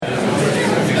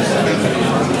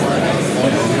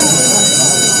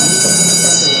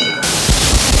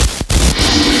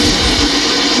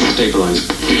stabilize.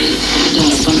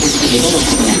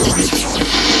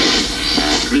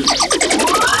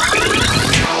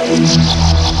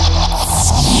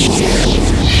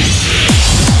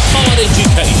 Hard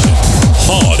education.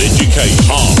 Hard education.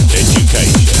 Hard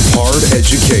education. Hard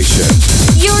education.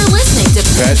 You're listening to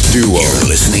Pet Duo. You're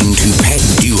listening to Pet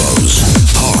Duo's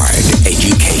Hard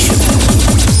Education.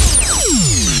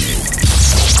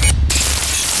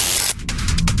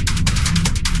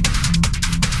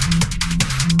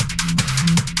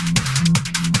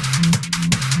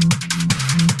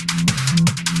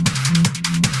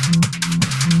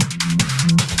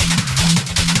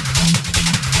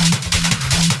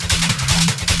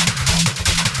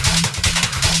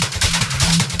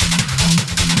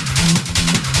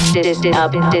 Did it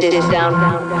up, did it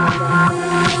down.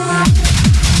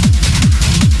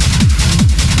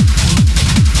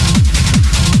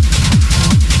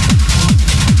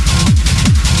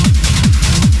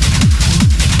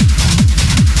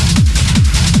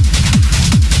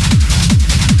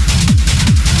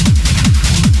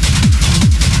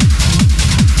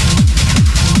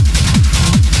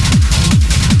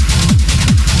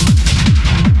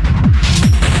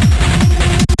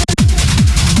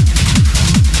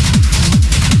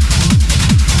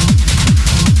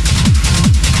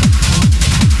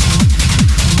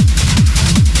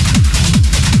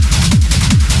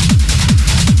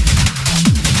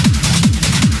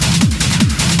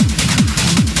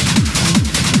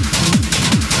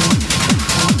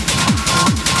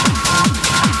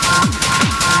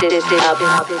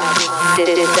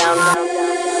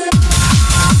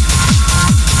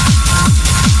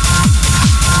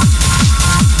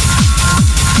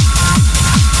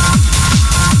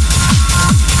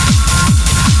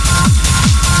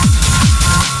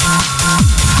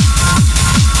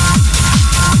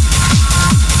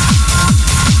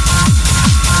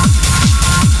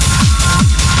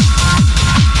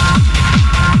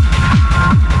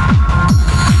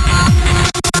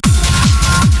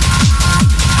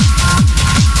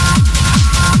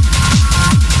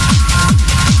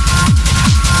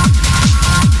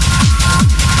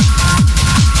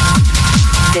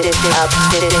 Did it up,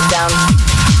 did it down.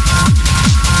 Did it up, did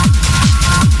it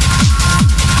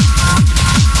down.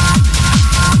 Did it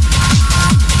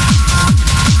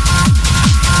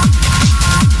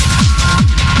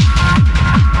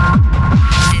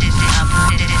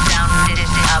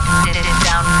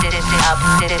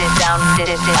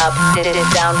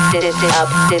down, did it up,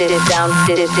 did it down, did it up, did it down,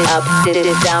 did it up, did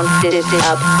it down, did it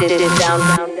up, did it down.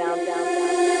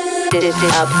 Did it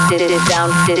up, did it down,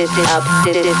 did it up,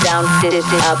 did it down, did it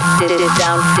up, did it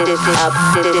down, did it up,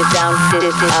 did it down, did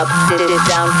it up, did it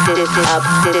down, did it up,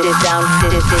 did it down,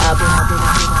 did it up,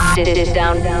 did it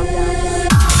down.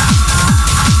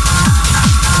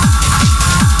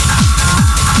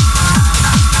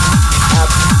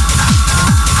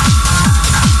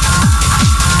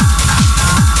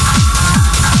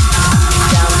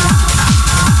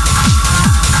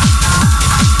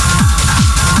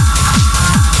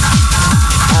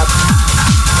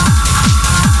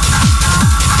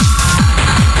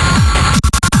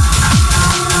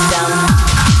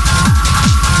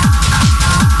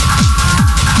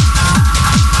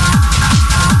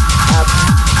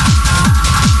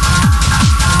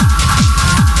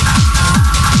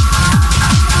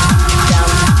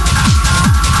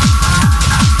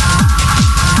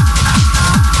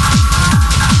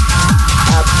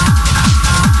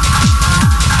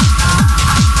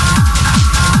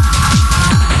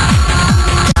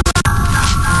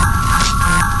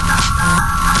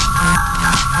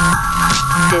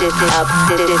 Did it up,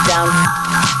 did it down.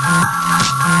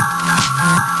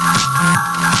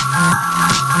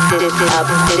 Did it up,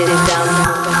 did it down.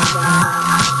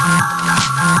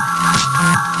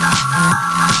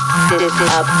 Did it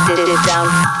up, did it down.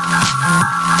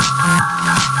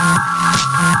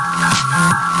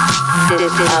 Did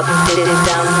it up, did it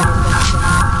down.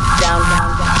 Down,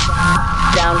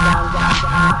 down,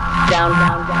 down,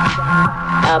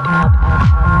 up,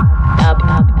 up,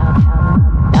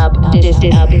 up, did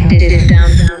it up, did it down.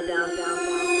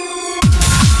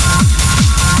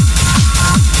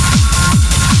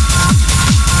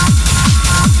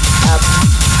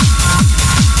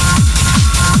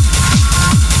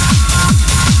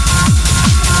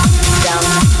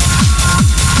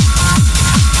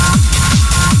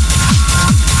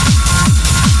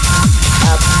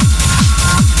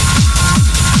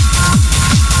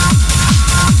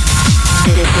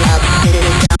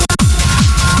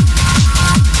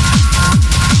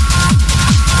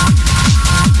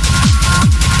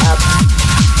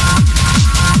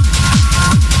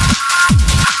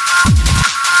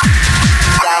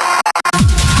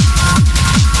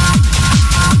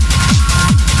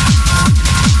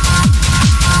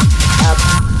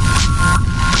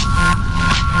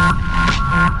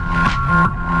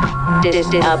 did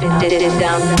it up, did it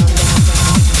down.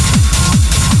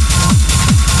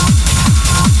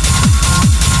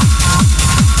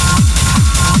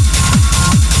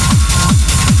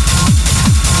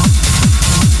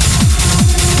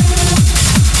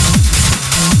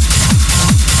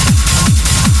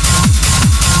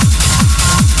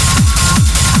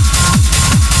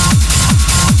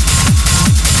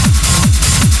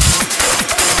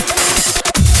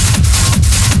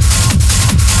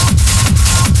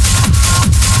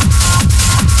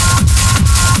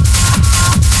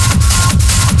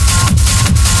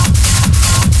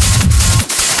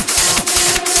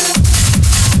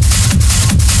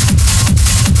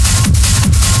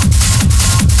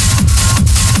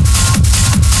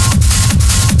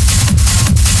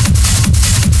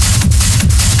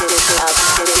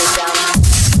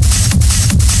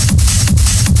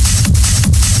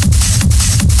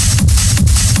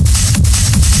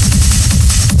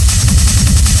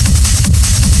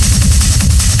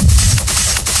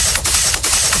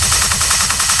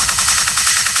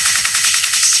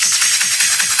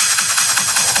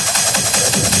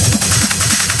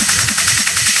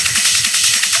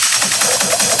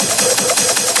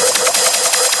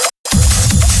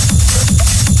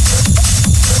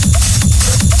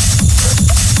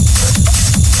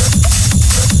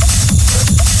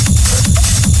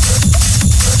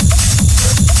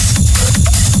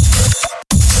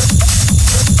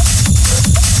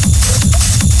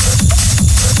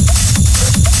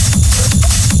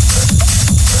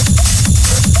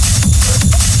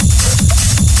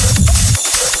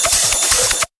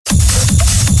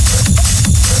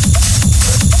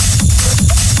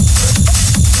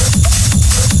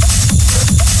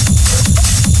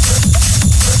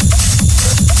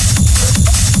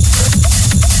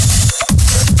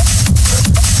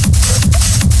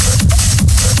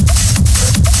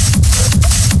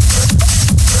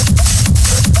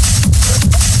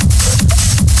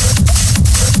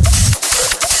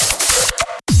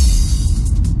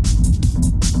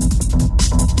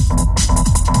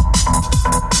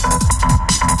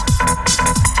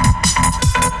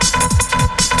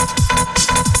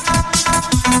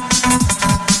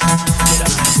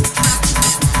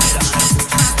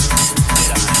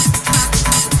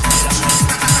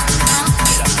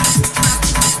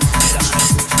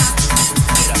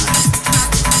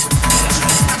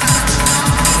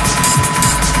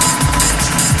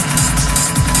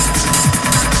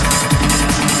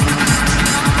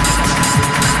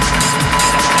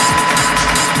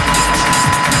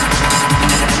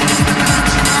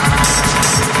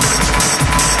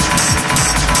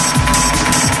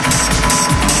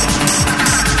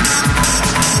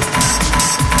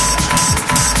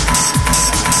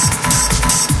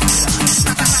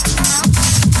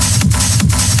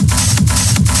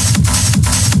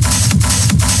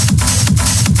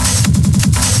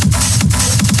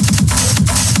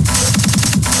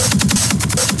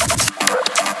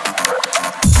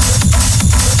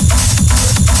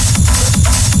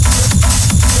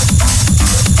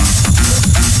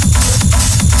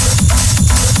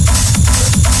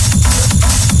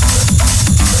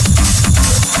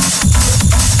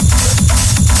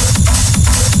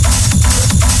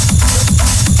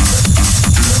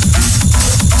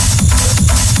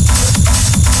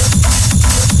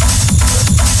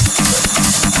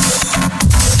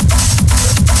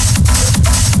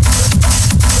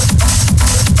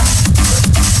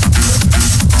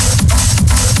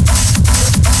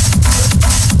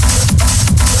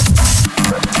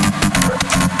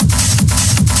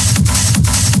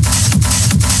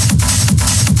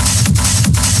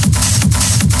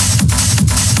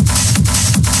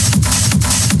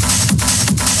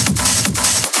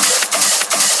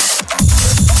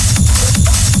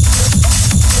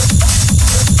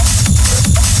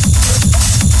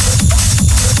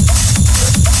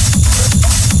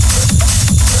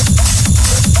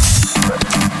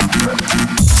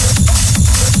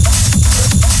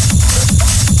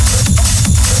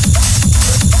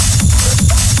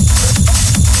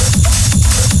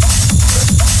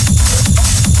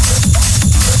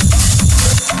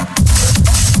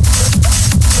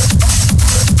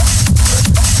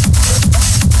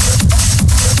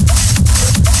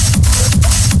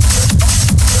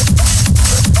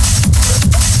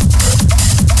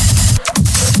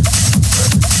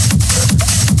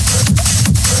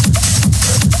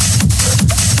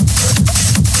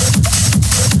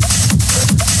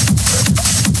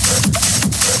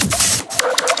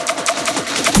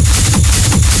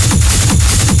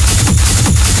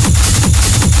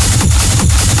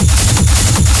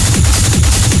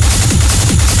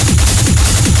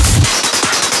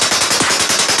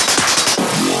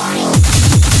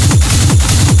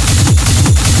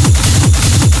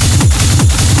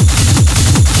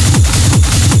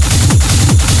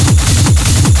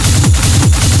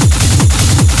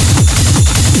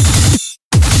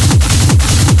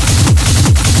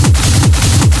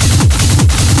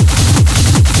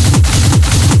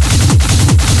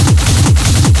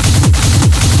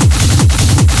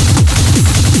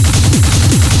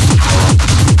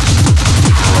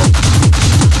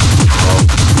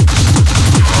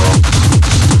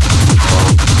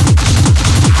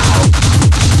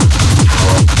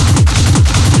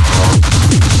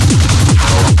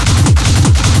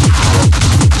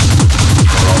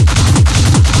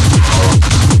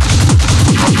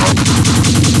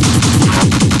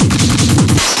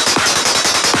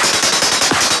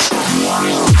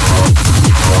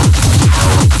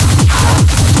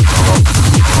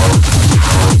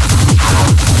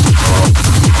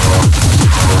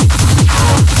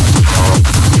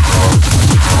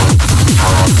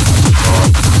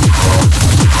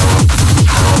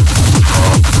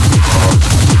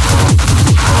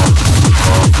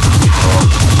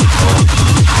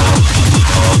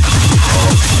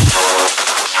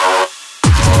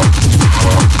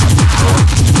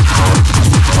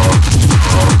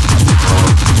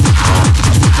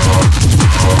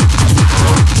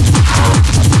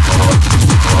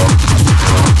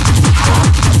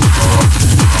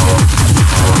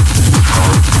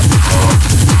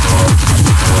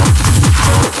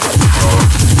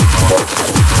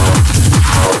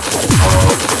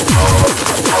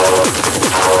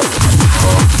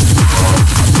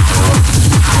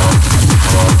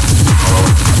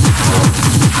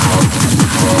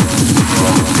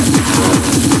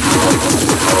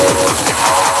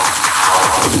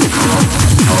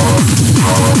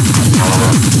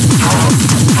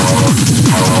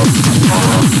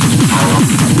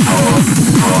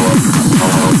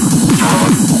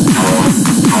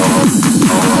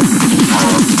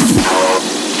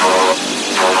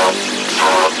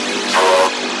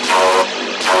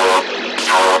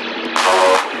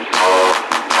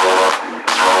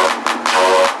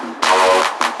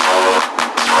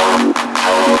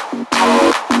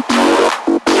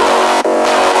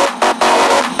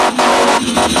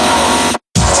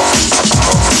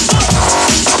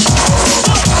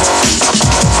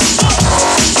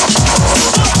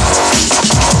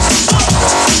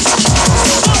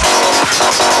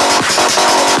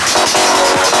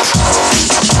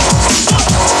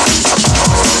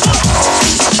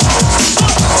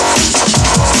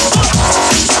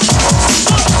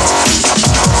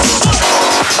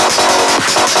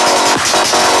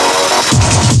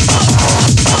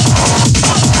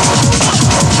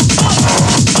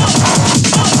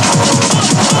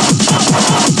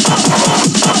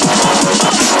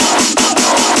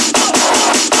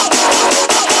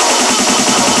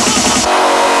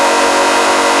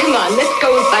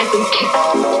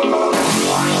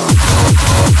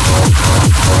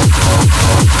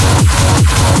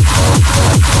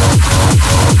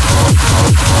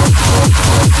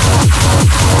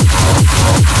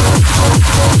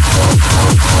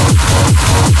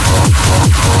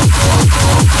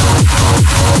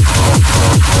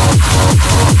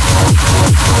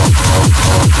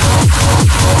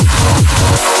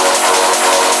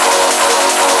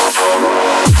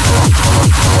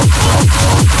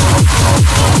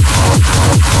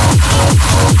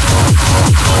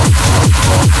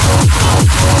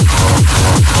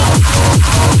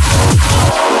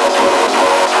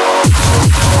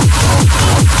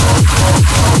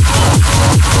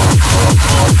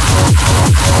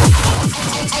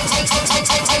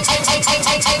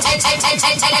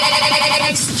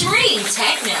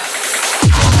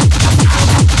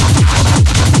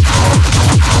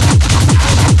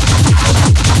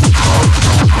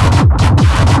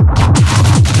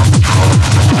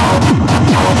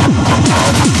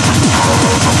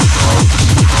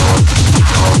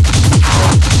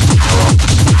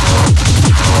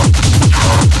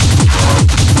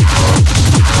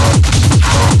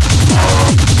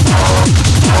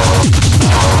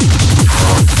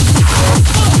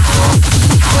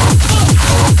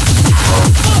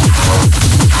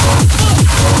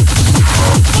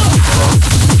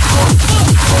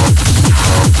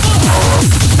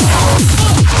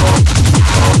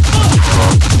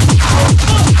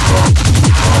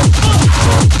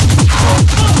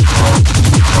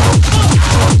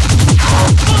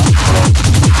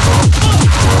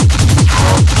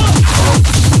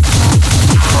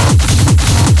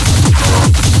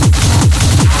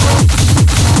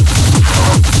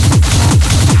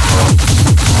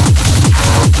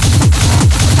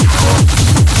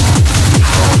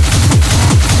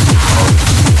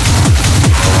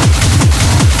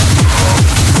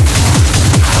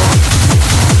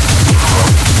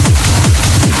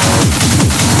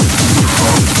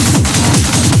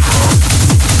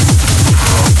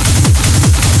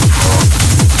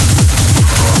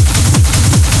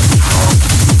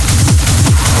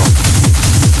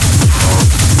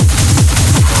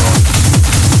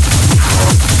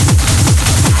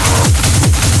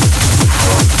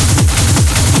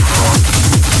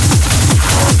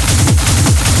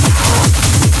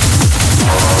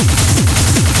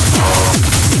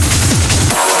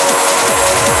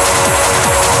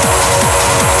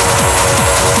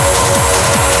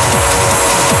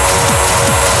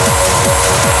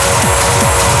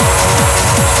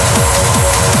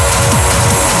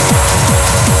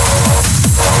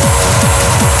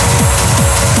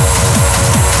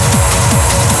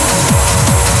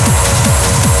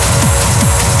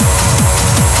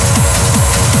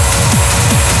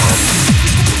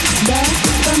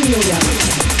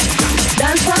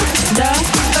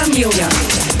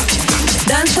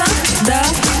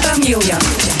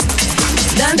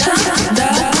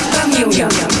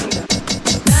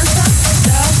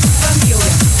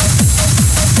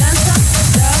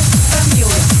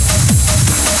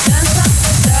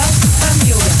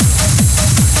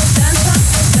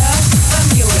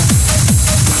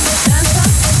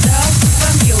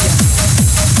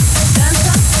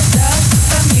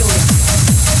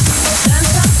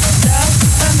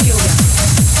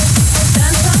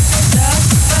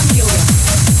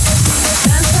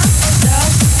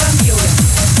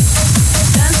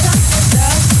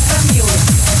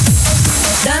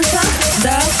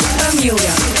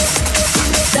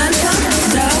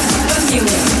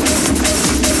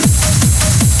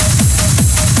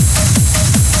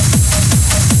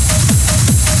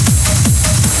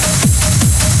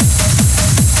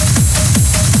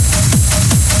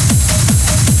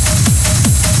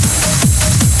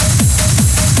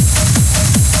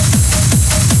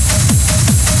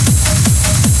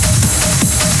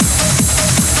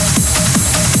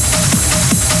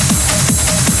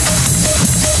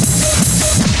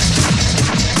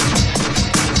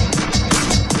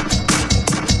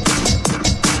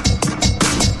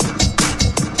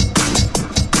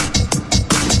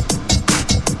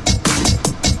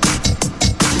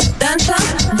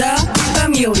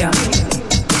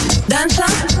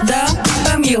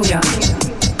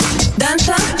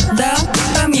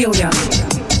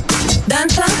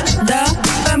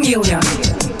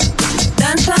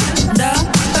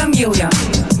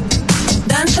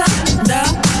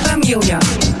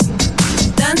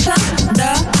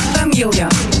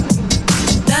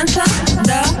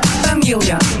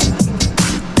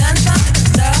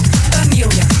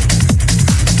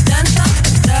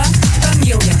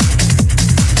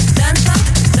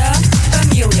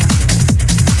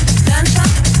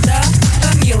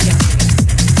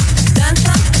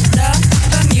 Danza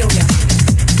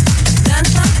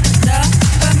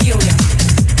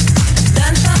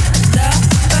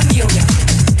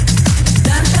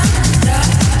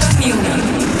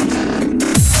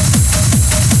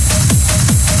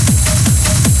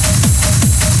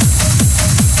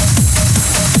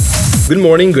Good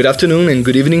morning, good afternoon, and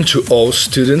good evening to all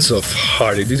students of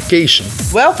Hard Education.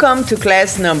 Welcome to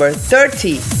class number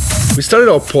 30. We started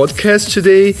our podcast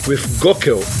today with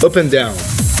Gokel, Up and Down.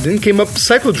 Then came up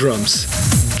Cycle Drums,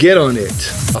 Get On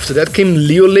It. After that came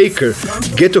Leo Laker,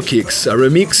 Ghetto Kicks, a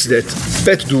remix that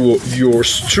pet duo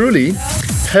yours truly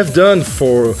have done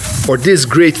for this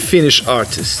great Finnish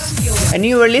artist. And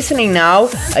you are listening now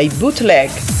a bootleg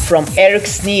from Eric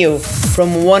Sneel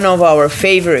from one of our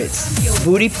favorites,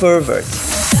 Booty Pervert.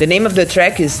 The name of the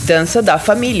track is Dança da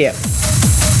Família.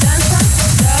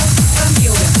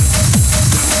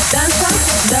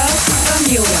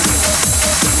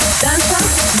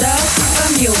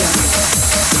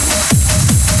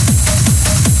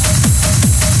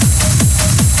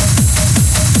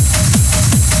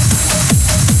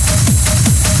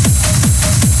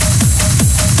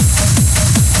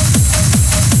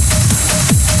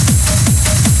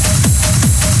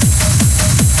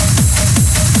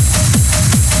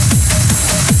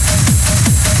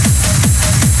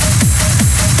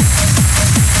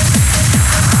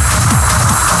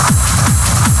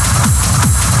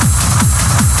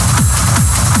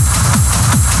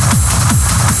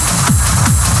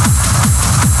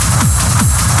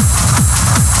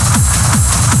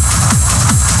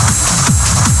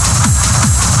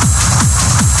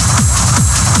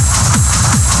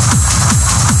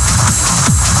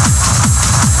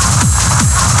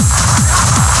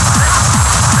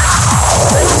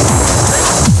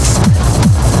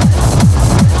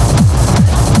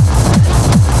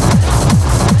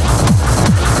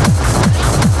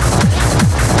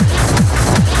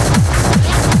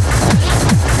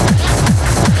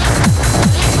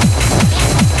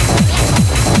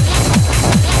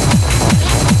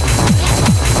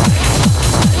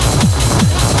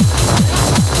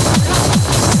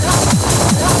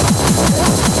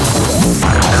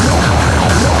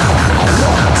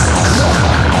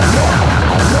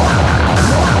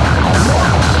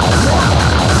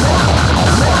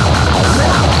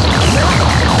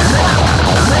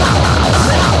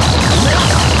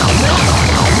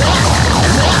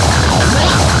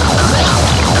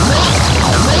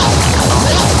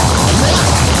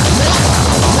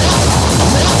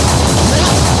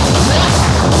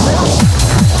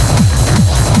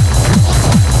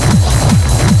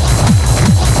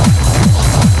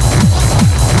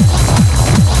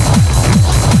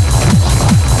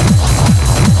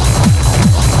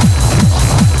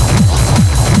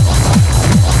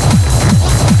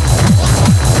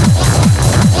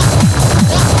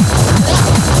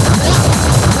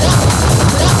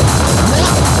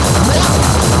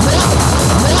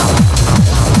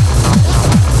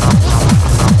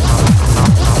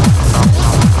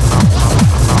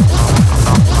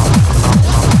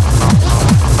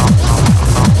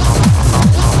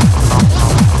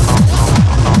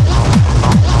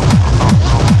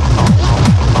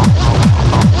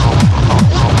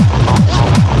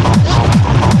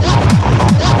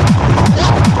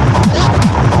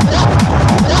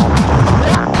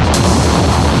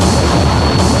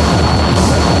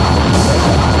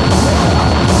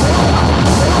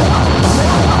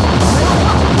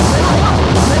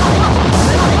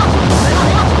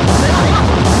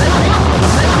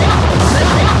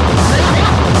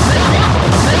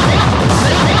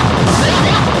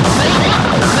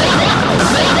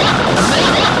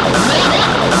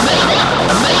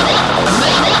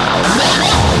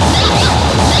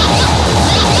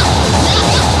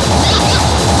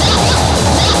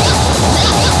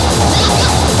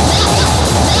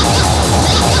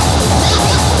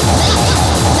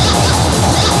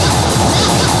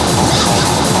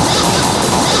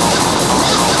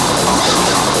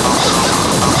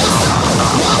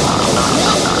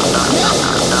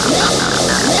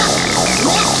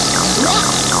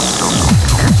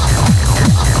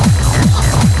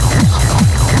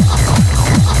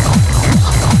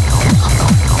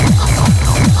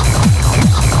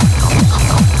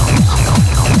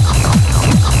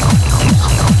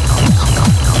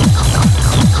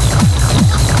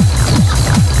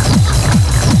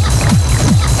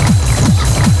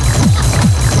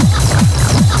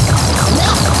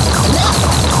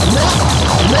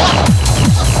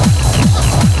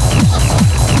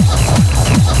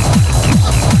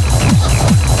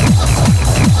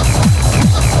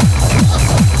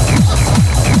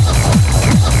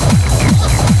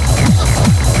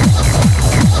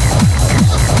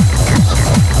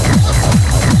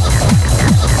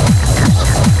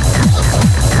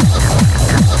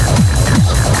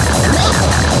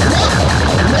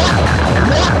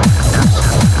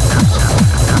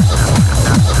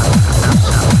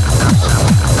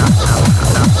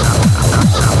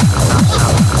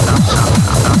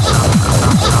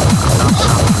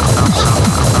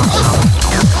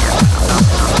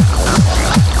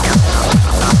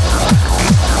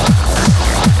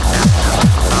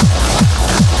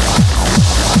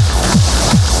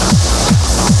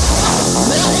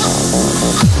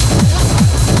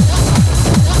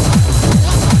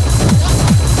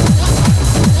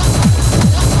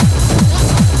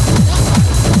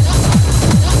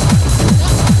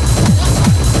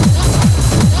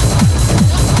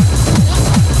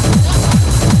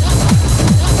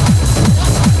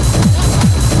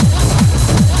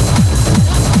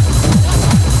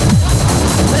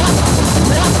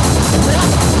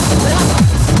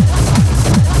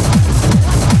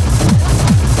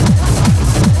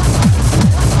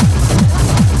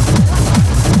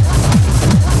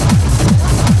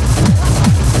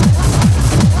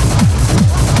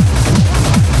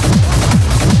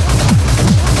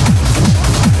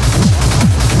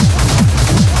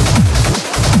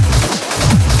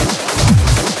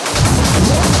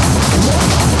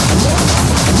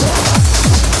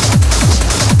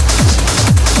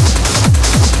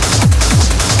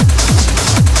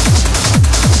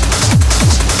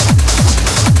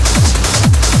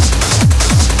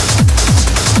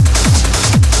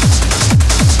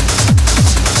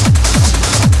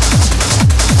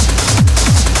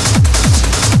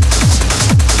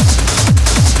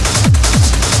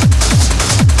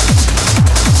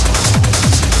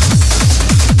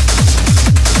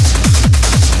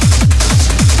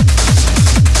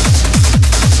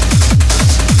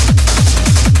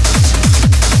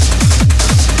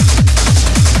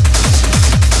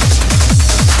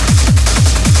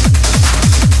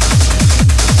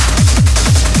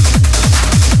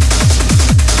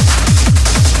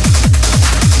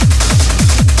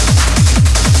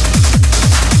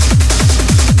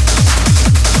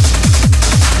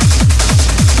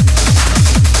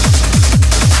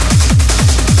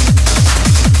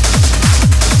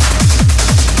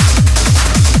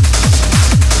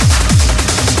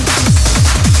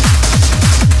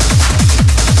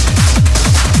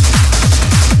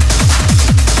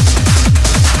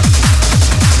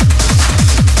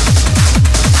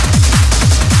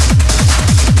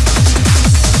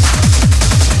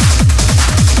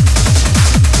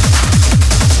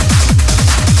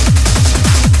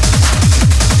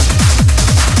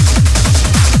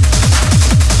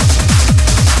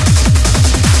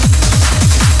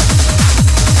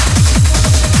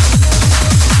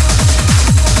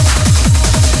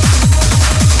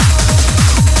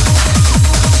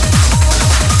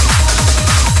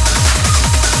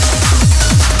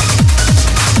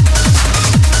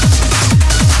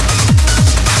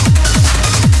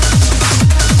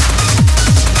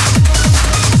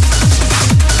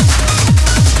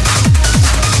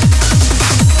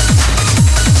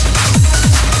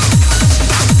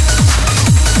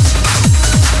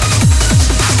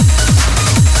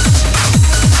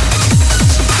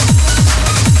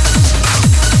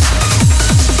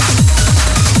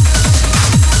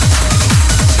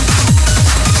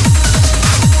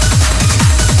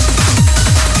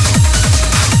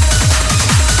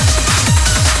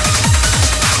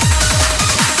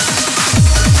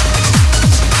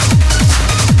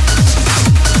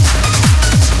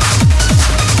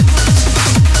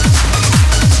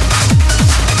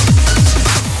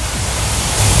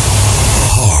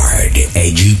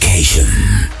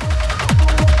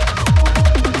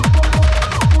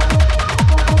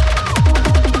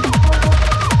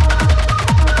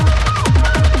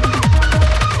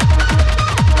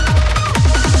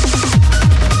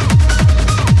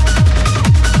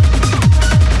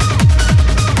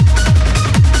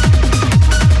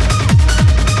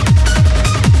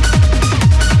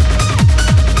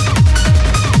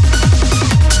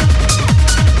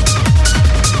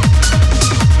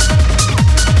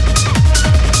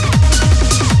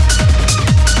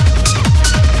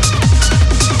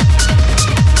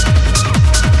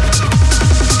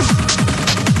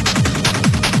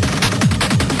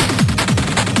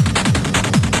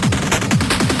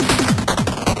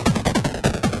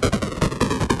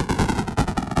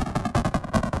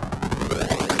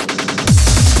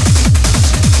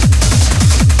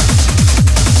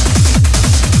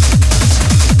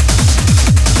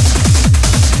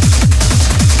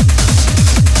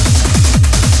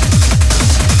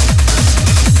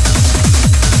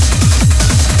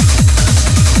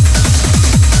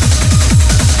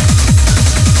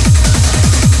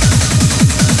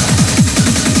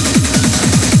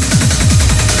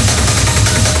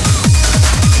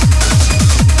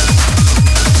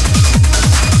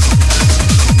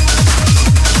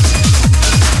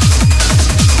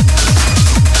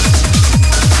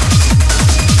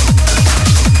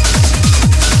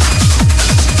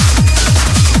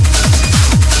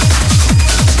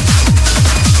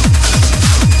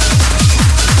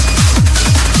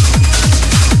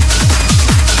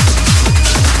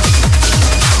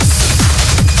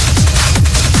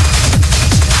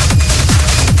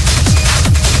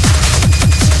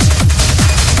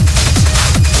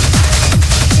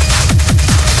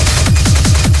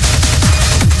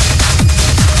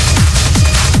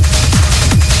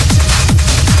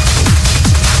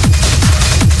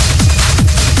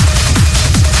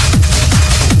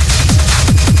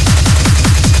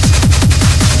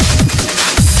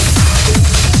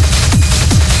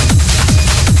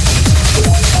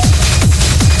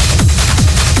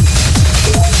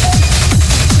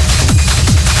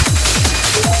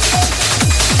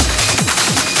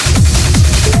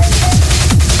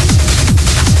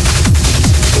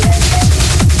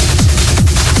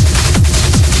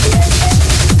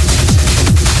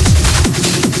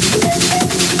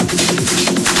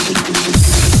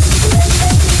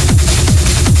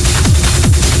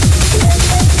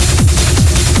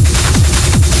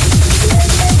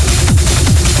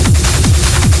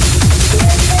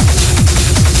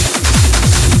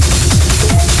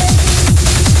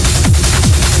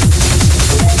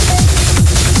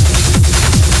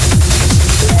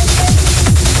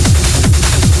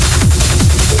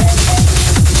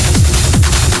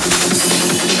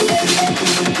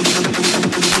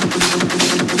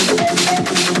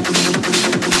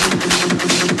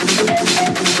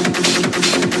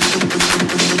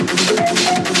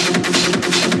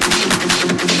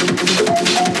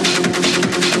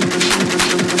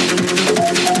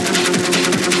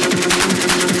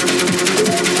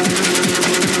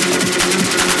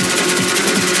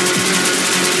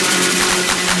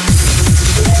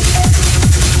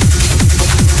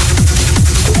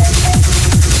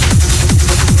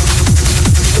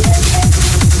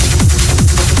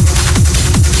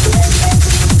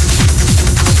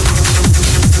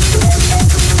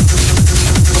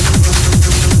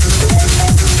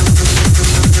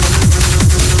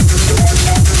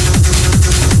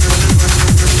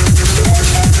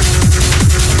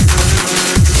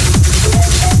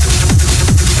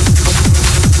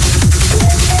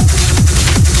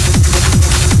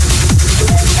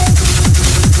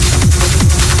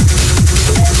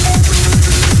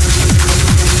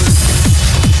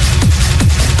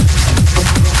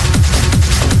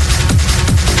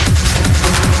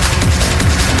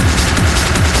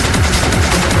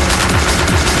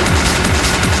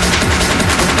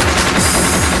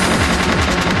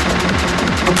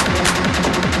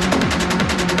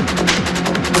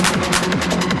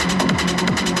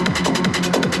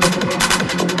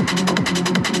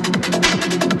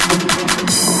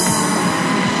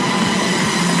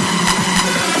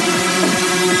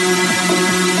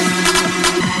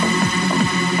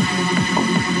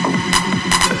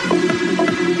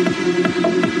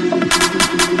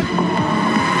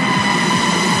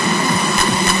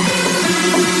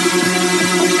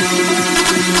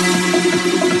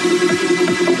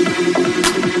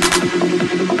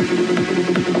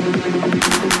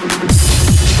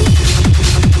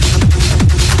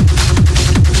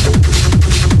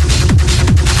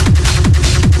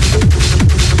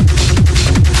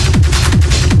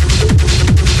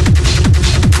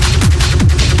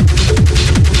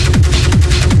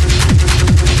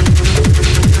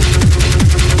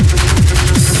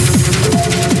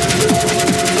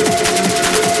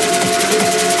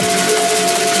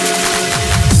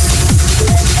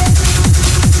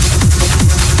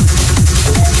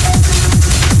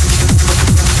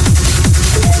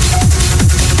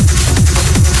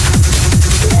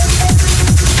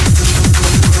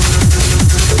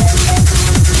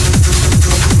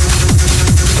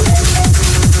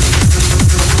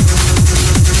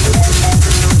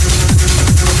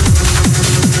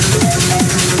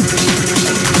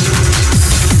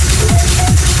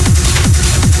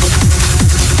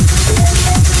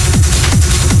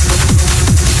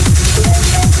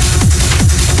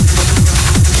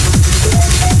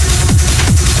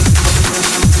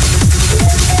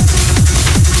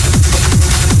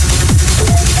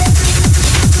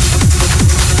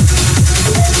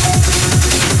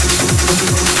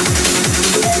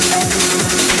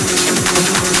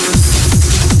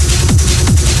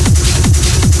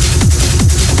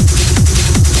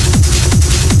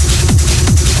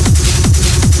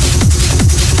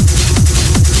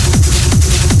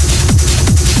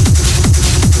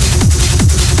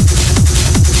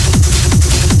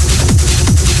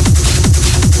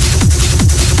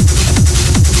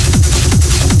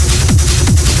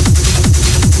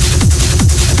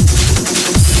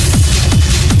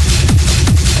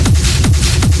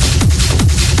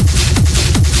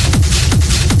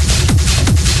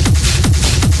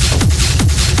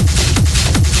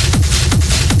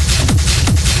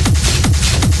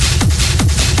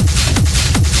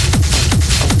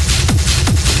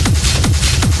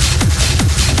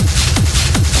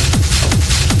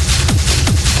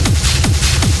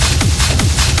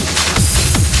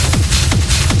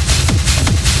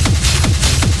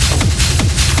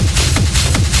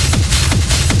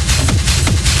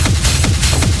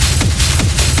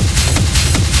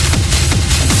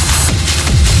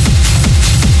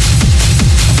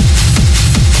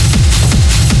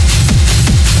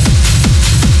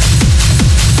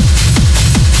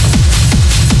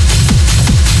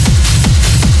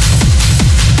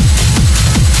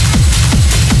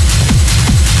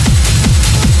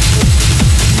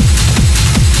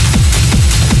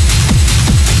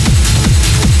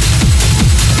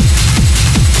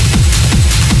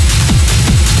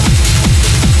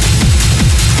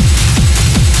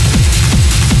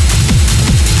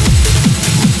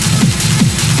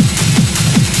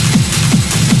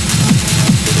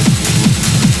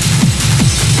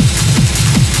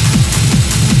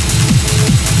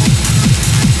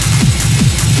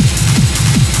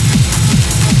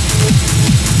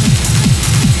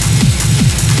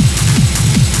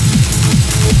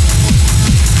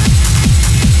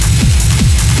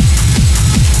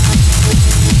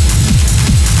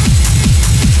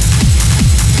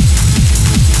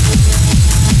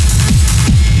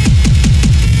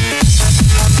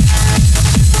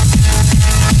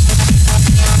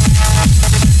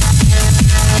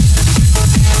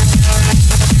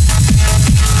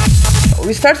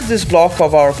 started this block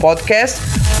of our podcast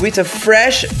with a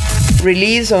fresh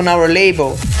release on our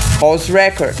label, Cause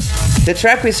Records. The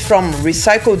track is from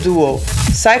Recycle duo,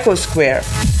 Psycho Square,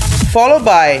 followed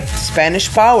by Spanish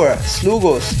Power,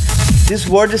 Slugos, This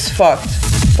World is Fucked,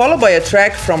 followed by a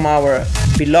track from our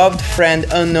beloved friend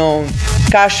Unknown,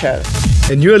 Cashel.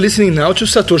 And you are listening now to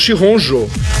Satoshi Honjo,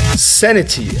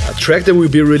 Sanity, a track that will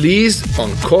be released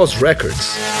on Cause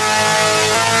Records.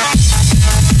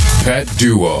 Pet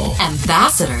Duo.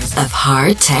 Ambassadors of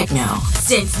hard techno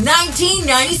since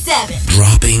 1997.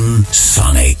 Dropping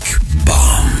sonic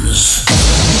bombs.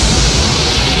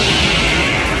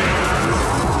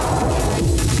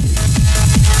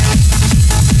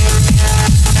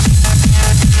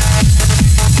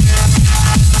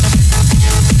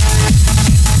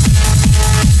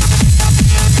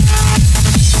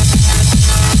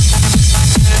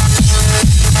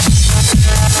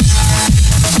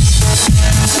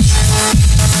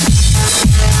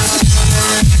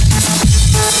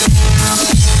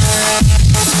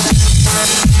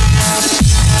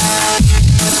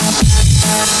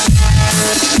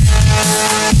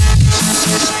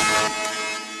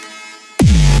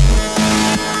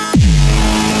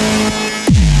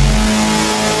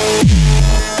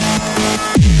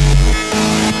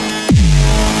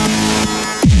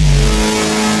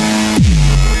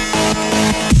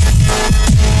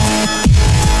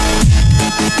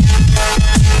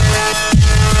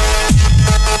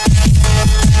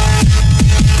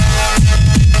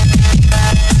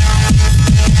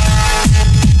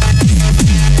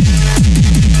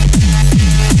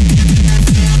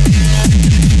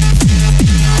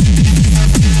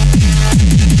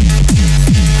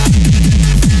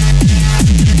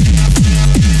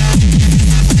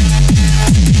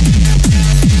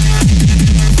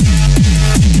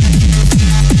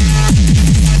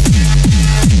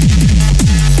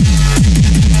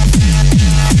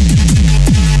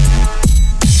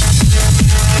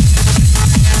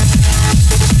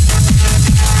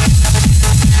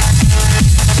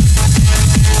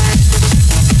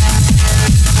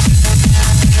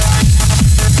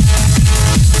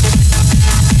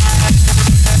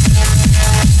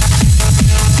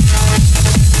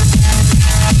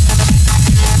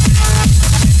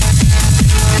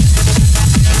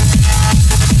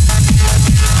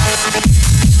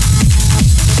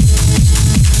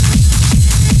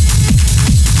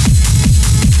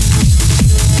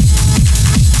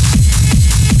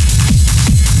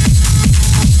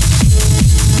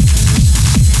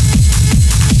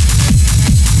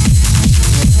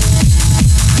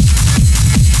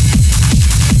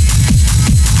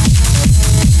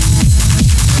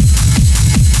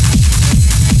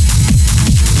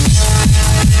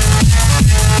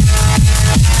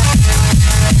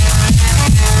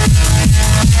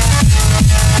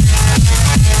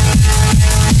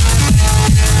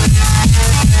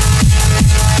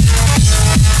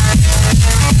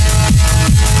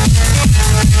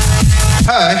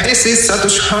 This is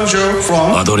Satoshi Honjo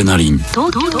from Adrenaline.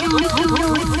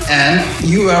 and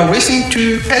you are listening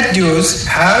to Pet Duo's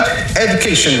Hard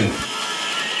Education.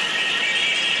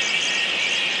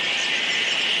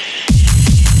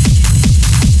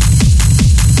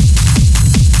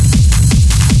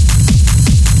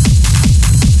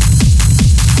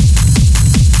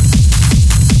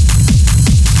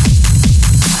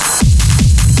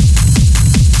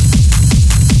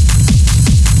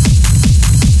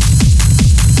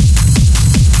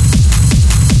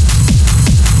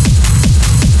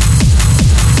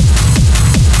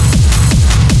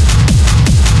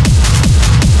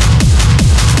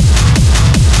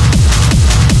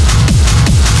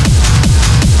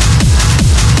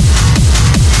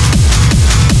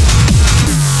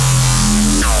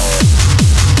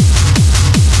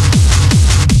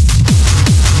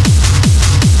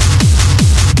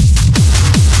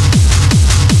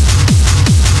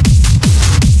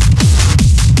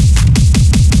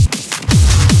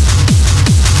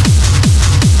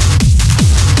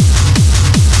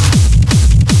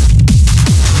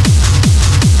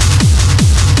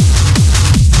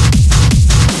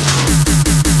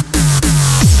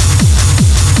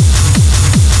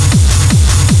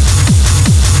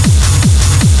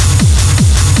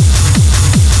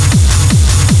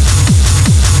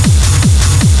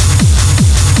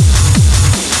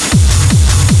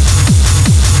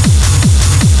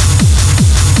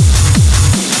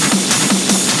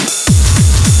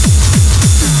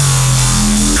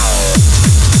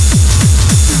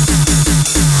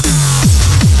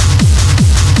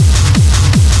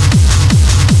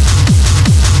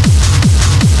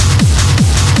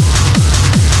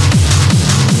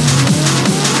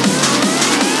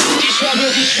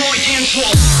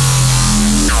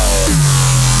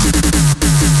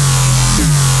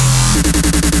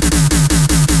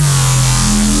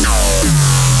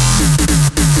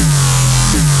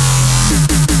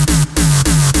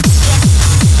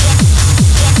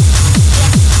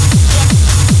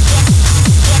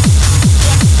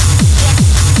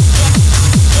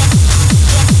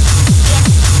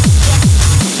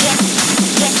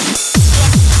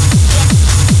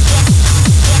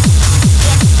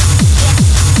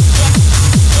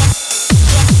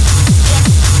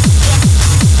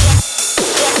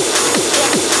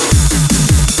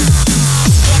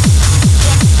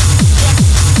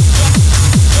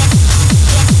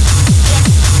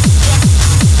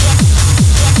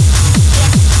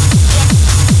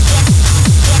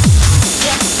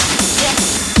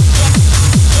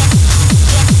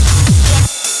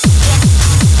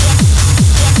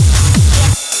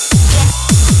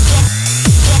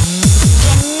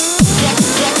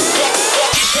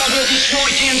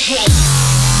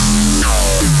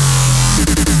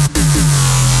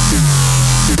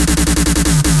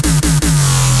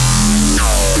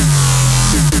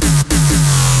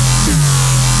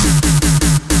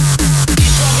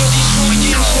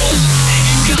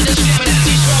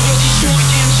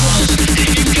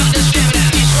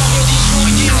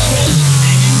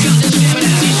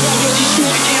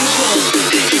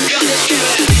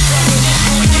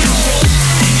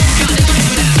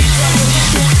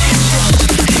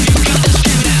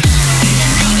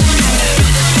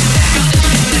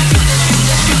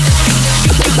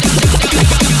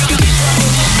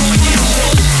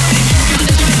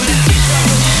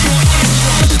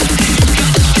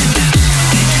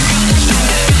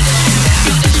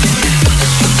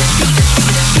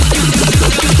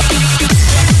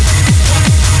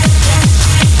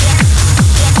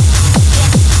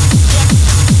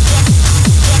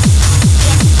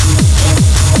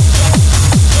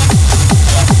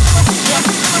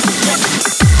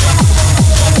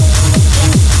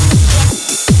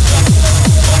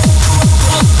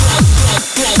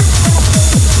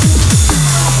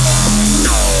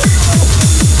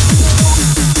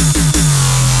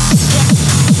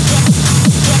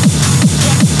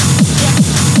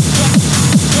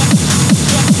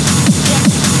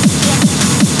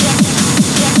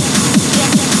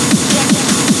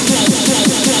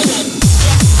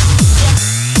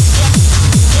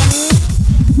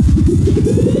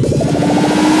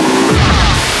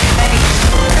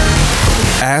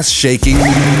 ass-shaking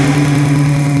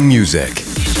music.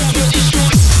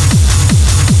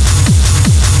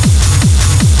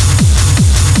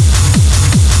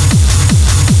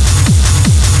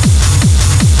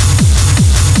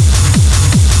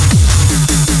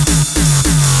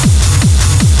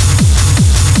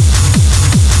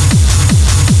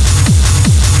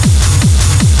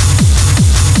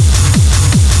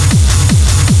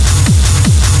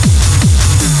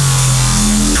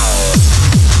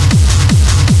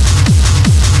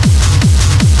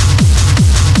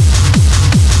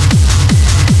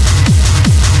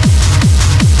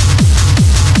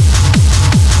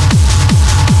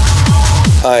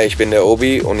 Hi, ich bin der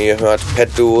Obi und ihr hört Pet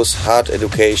Duos Hard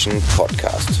Education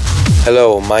Podcast.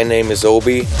 Hello, my name is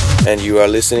Obi and you are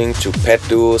listening to Pet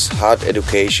Duos Hard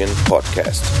Education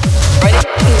Podcast. Ready?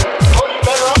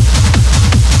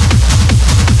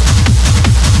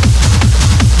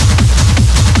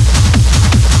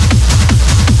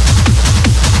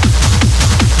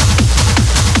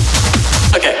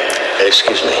 Okay.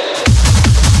 Excuse me.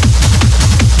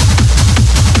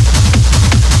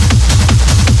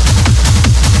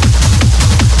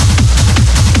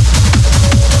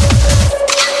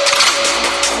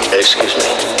 Excuse me.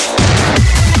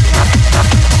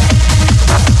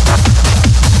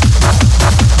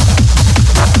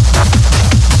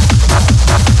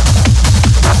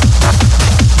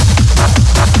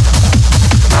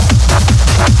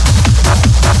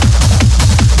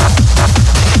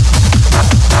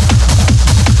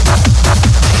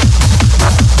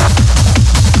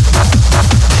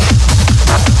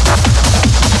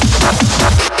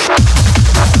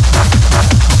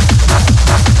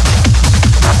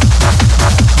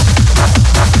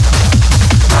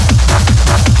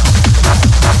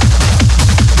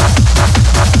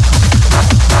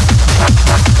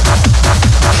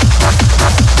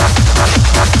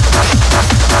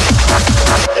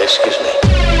 Excuse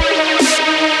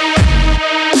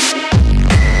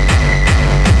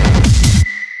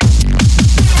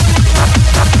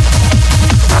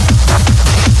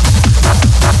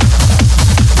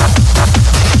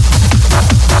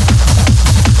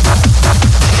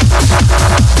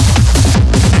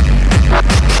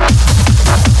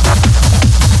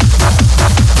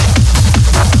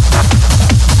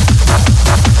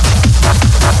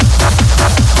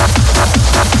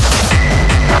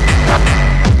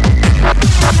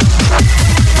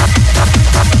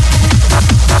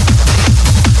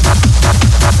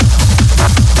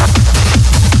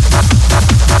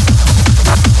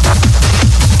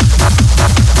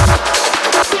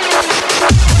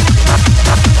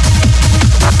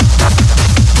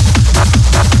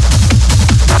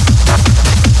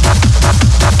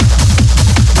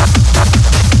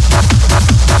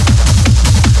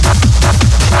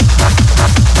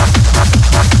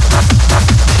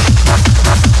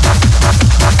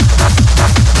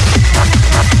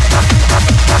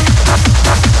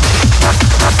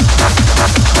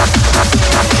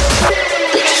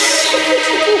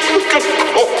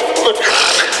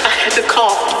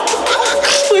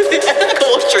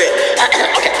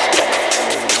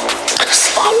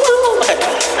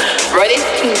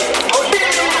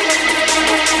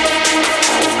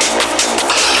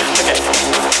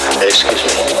me.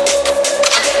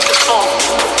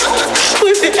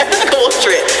 Go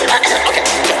straight. Okay.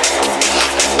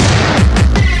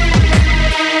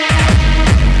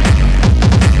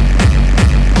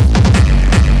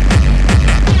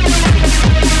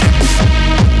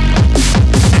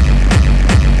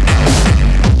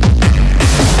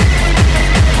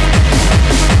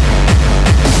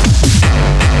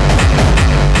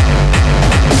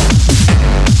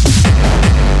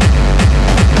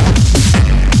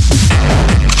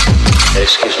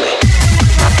 Excuse me.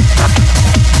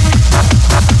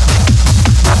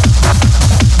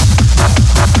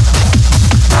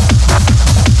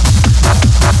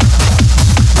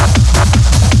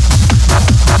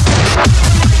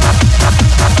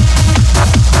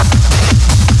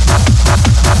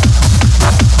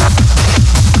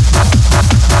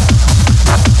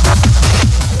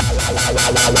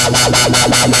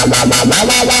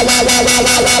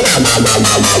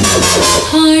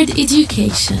 Hard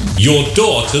Education. Your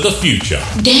door to the future.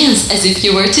 Dance as if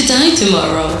you were to die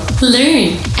tomorrow.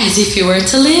 Learn as if you were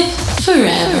to live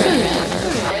forever.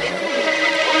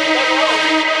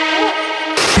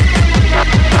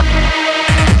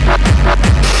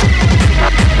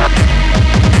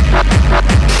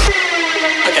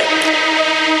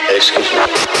 Excuse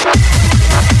me.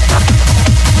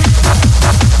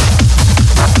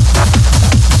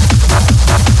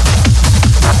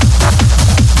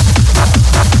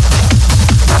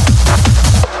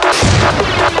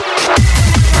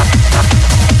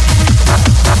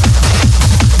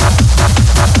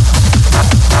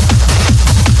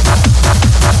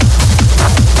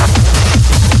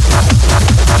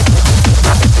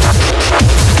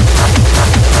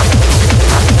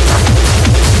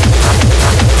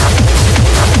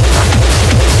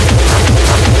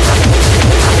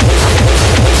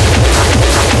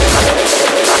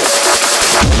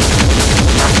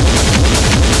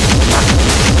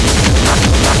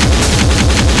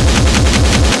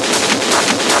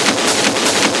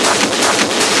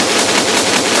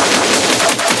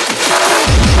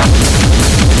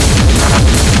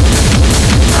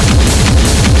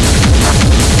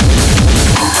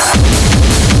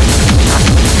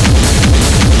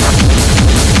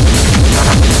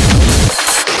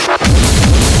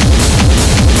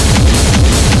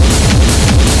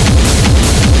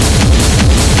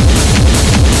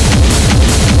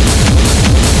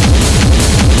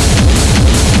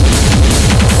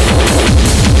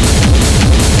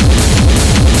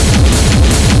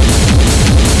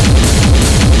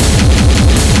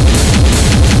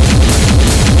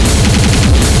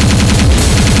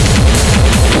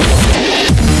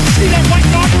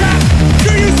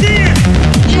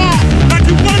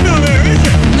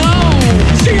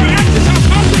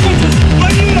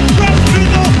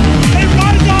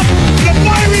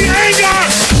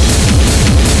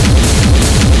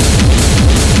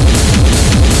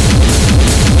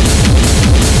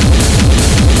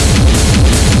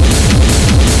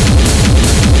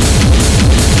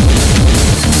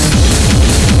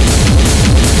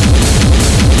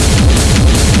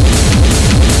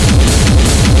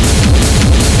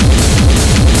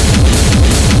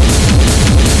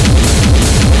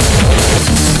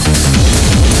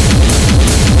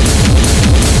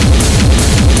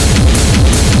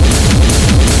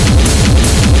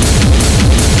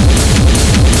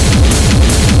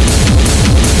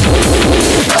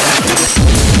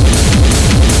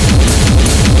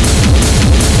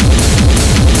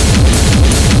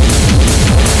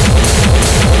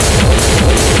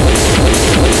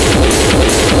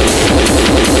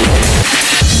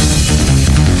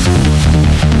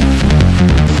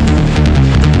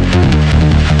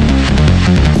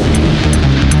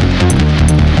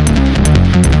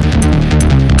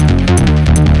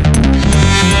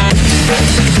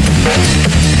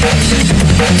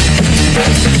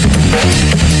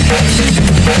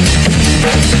 See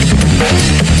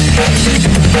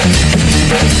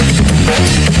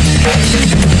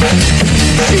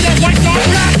that white dog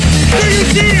rap? Do you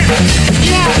see it?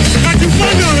 Yeah. Not too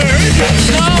fun down there, is it?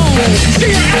 No. See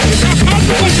your actions have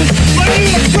consequences. When you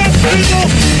oppress people,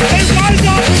 they rise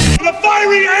up with a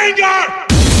fiery anger.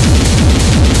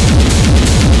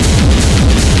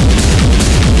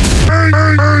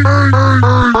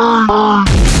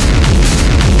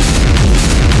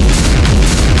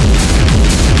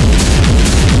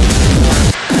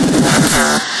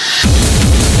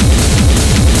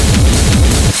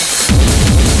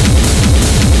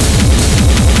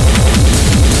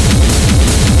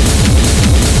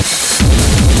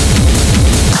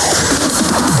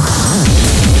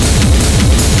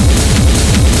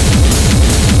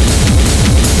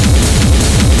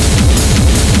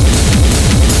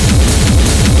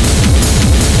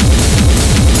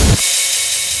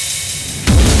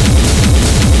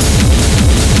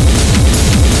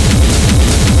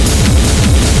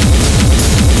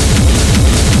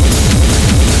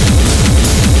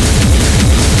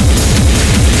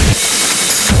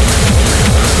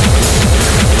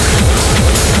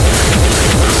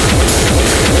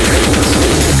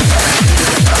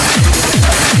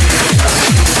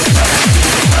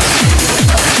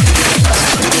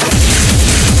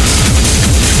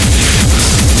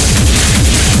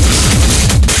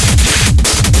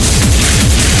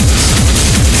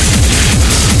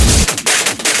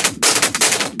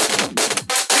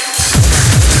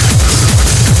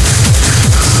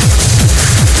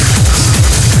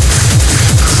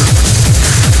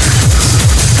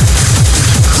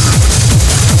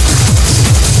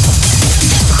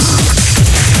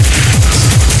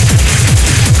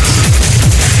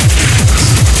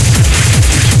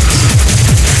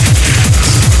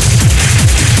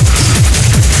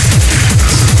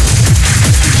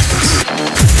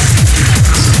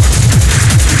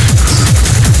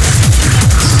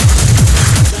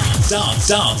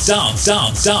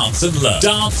 Dance and learn.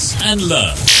 Dance and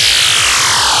learn.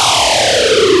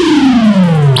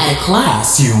 A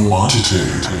class you wanted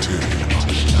to.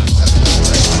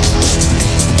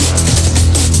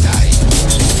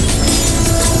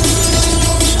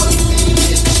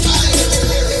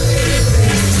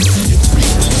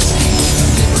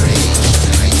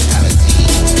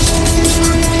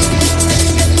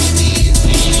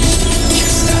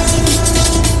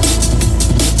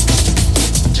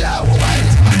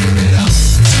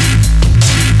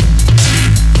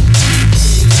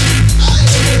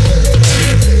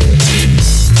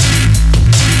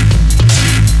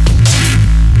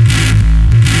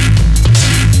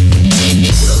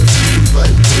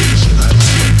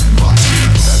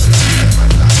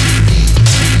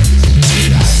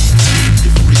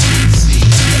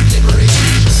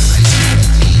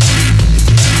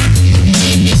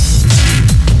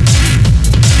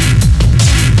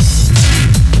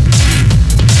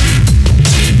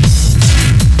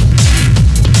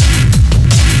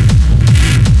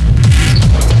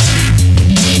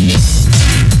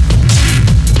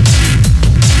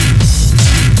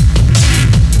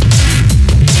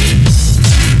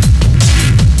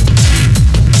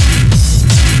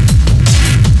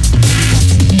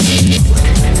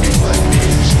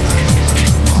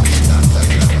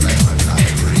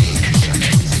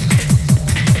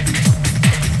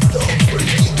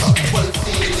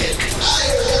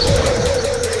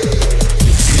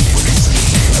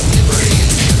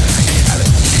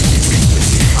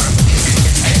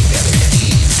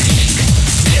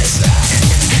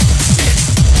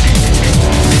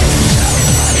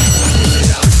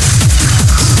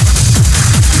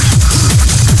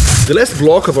 The last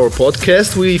block of our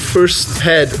podcast, we first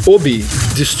had Obi,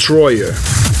 Destroyer.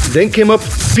 Then came up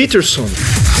Peterson,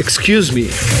 Excuse Me.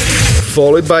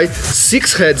 Followed by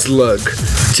Six Head Slug,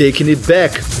 Taking It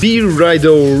Back,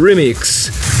 B-Rido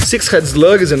Remix. Six Head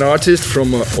Slug is an artist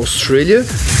from Australia,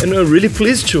 and I'm really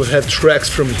pleased to have tracks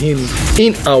from him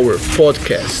in our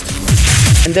podcast.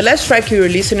 And the last track you're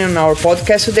listening on our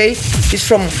podcast today is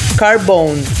from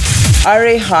Carbone,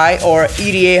 RA High or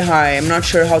EDA High, I'm not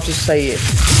sure how to say it.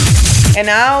 And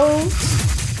now...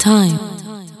 Time.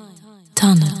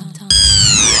 Tunnel.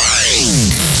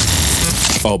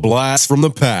 A blast from the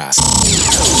past.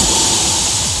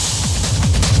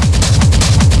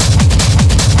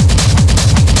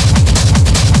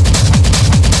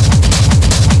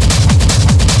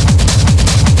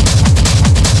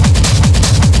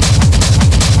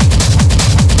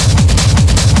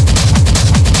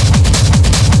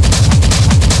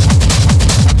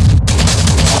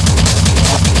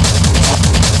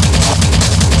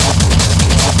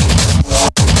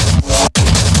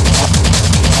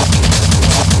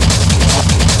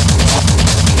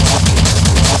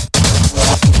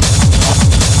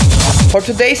 For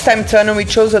today's Time Tunnel, we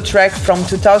chose a track from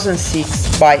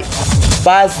 2006 by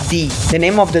Baz D. The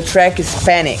name of the track is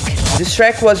Panic. This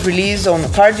track was released on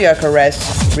Cardiac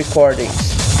Arrest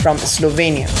Recordings from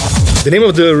Slovenia. The name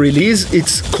of the release,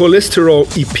 it's Cholesterol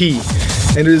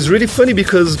EP. And it is really funny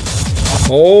because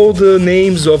all the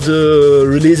names of the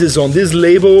releases on this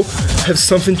label have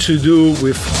something to do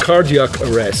with cardiac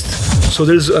arrest. So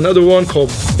there's another one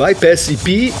called Bypass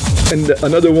EP, and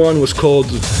another one was called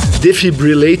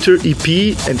Defibrillator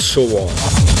EP, and so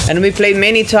on. And we played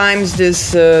many times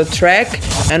this track,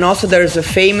 and also there's a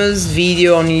famous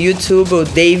video on YouTube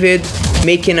of David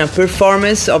making a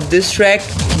performance of this track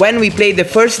when we played the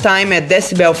first time at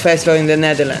Decibel Festival in the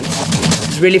Netherlands.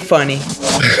 It's really funny.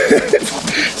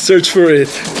 Search for it.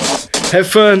 Have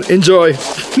fun, enjoy.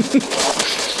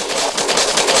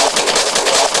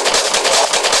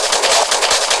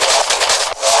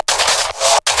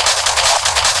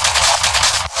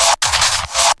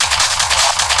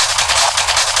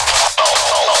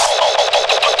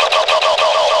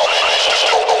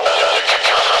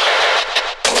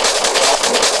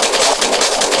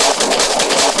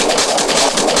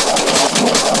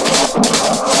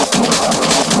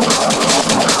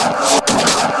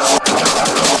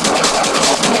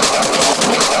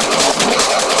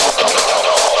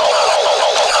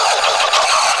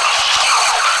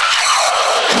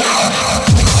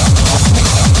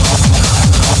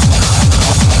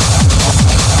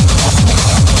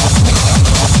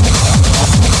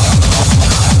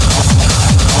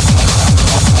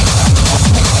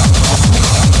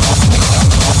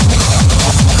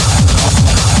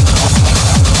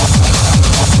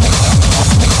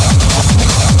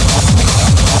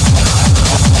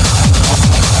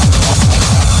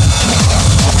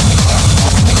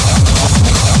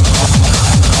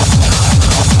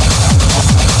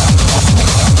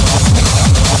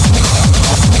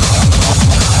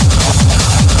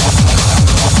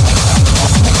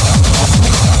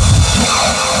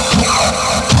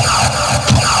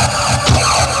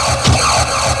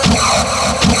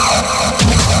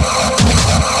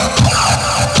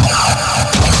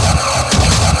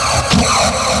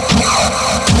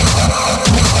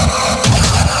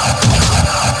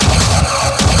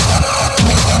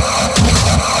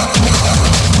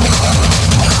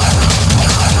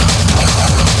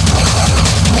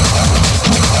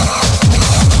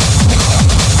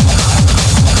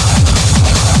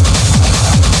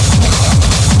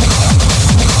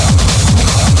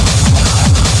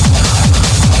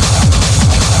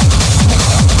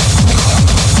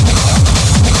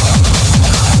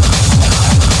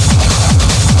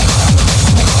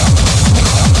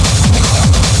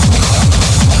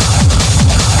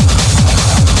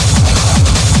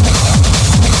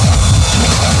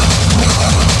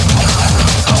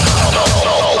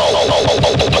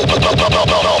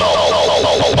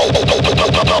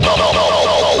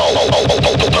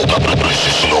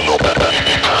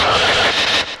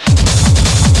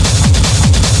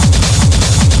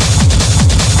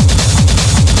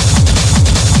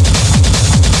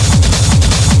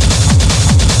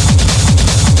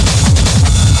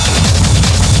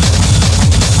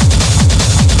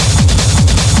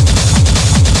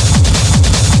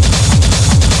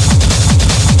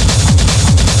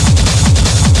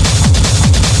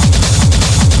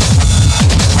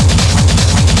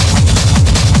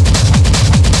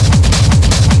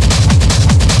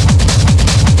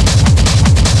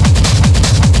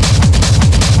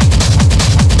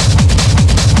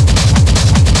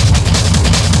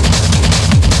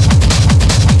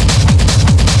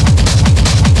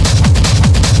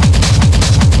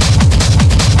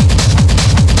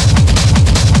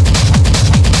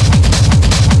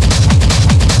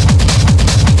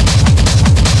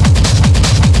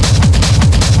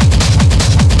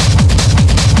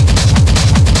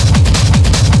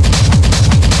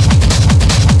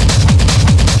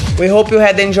 We hope you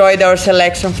had enjoyed our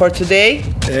selection for today.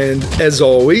 And as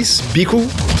always, be cool,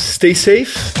 stay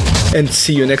safe, and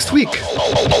see you next week.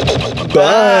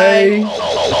 Bye!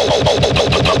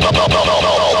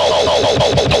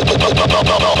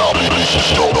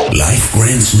 Life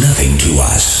grants nothing to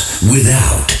us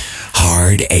without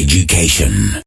hard education.